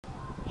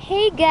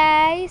Hey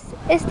guys,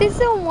 is this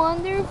so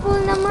wonderful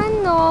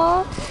naman,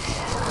 no?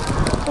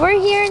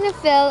 We're here in the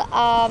film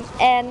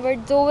and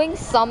we're doing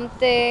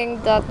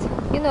something that,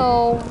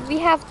 we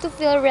have to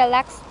feel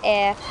relaxed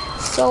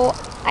So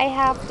I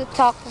have to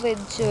talk with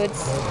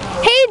Juds.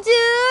 Hey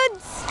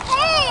Juds!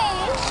 Hey!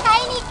 Hi,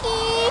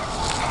 Nikki!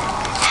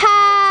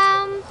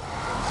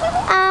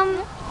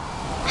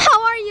 How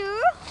are you?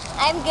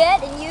 I'm good,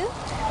 and you?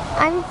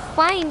 I'm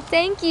fine,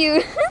 thank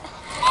you.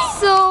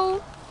 So,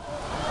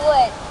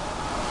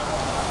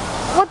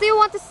 what do you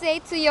want to say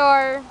to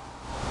your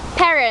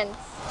parents?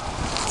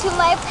 To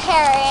my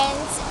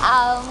parents,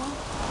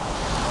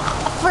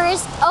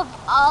 first of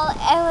all,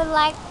 I would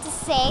like to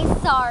say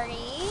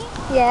sorry.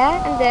 Yeah,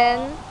 and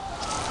then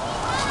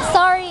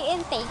Sorry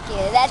and thank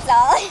you, that's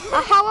all.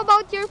 how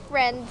about your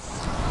friends?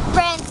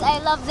 Friends, I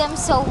love them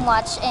so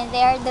much, and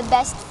they're the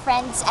best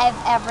friends I've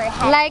ever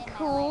had. Like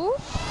who?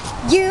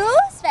 You,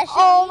 especially.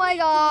 Oh my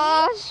Nikki,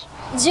 gosh.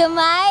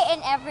 Jumai,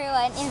 and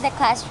everyone in the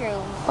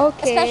classroom.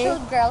 Okay. Special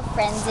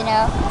girlfriends, you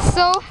know.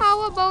 So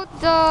how about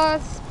the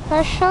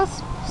special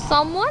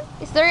someone?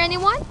 Is there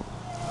anyone?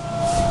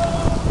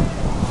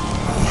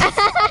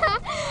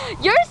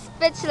 You're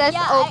speechless.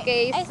 Yeah,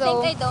 Okay, I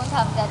so think I don't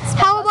have that special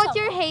how about someone.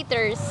 your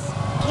haters?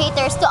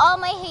 Haters, to all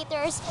my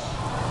haters.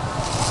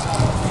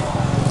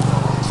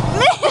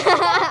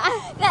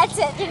 That's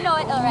it, you know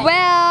it already.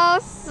 Well,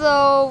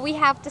 so we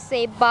have to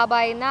say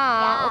bye-bye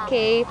now. Yeah.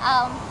 Okay.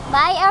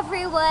 Bye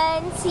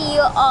everyone. See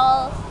you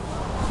all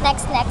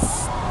next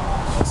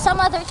some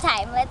other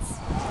time. Let's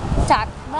talk.